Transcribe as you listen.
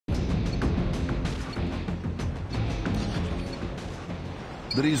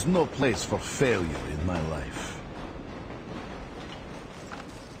There is no place for failure in my life.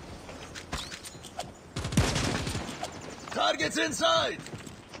 Target's inside!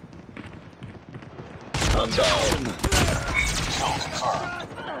 I'm down! Kill confirmed.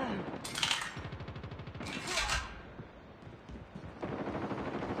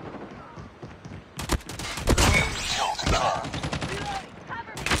 Kill confirmed.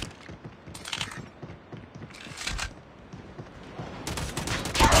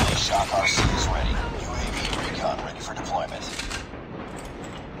 Friendly Shock RC is ready. UAV recon ready for deployment.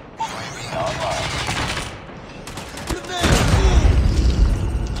 UAV online.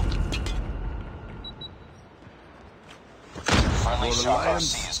 Friendly For Shock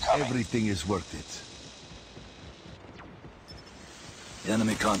Alliance, RC is coming. everything is worth it.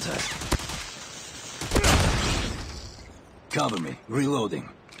 Enemy contact. Cover me. Reloading.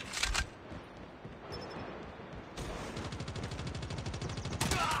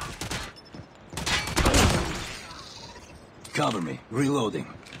 Cover me. Reloading.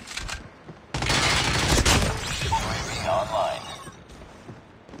 UAV online.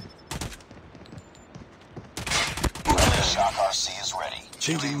 Friendly Shock RC is ready.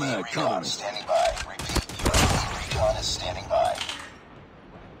 Changing UAV mag, recon cover me. standing by. Repeat, UAV recon is standing by.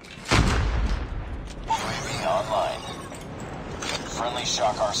 UAV online. Friendly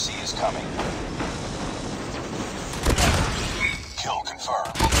Shock RC is coming. Kill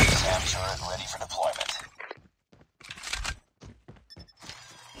confirmed. SAM turret ready for deployment.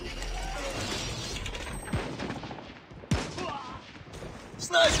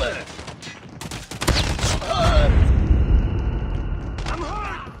 Sniper!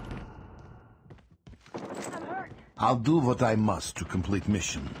 I'll do what I must to complete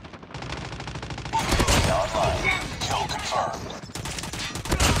mission. UAV online. Kill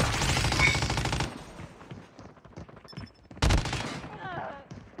confirmed.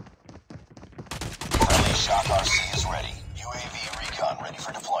 Friendly Shock RC is ready. UAV recon ready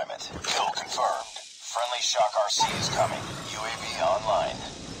for deployment. Kill confirmed. Friendly Shock RC is coming. UAV online.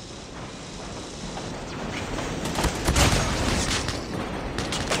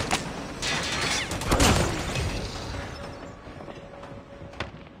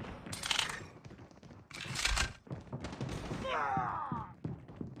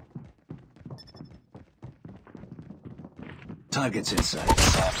 Target's inside.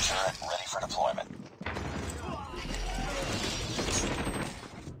 SAM turret ready for deployment.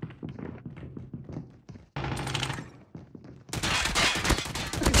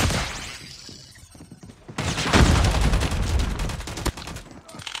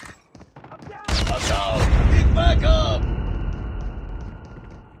 I'm down! Get back up!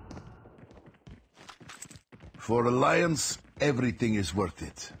 For Alliance, everything is worth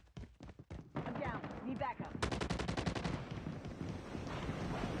it. I'm down. Need backup.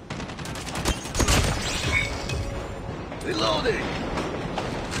 Reloading!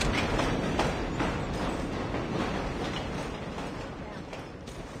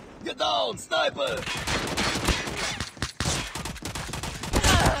 Get down, sniper!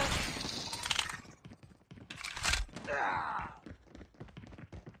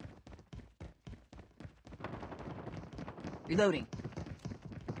 Reloading.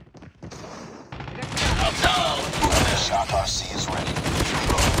 I'm down! Friendly Shock RC is ready.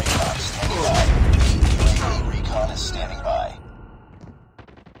 UAV recon standing by. UAV recon is standing by.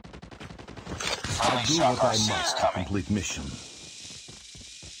 Friendly I'll do Shock what I RC is must to coming. complete mission.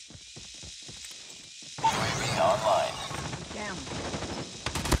 UAV online. Down.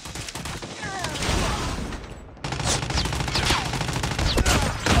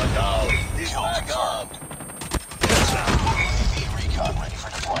 I'm down! Get Kill back up! confirmed. UAV recon ready for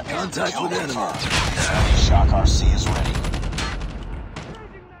deployment. Contact Kill with enemy. confirmed. Friendly Shock RC is ready.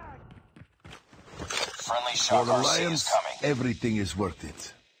 Friendly Shock For RC is Alliance, coming. everything is worth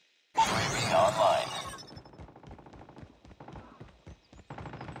it. UAV online.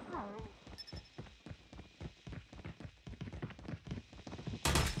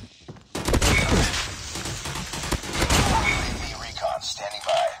 UAV recon standing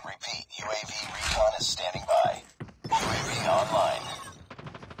by. Repeat, UAV recon is standing by. UAV online.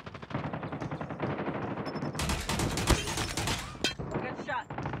 I got shot.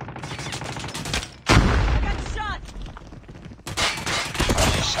 I got shot.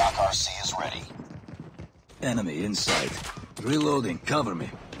 Friendly Shock RC is ready. Enemy inside. Reloading. Cover me.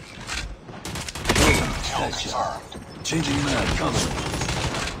 Kill Headshot. confirmed. Changing mag. Cover me.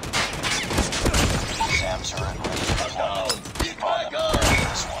 SAM turret ready for deployment. Get back up!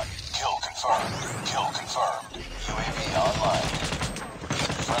 This one. Kill confirmed. Kill confirmed. UAV online.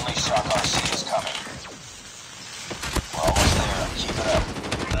 Friendly Shock RC is coming. We're almost there. Keep it up.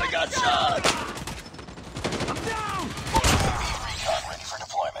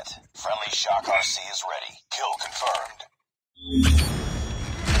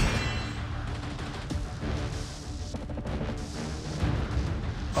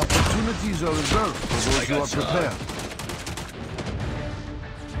 Calamities are reserved for those who are prepared.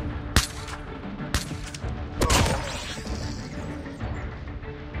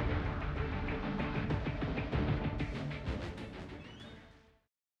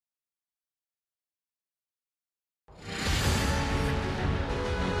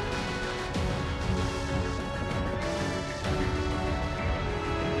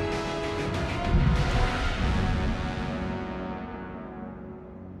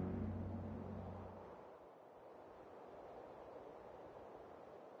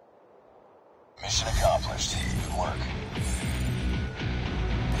 Mission accomplished. Good work.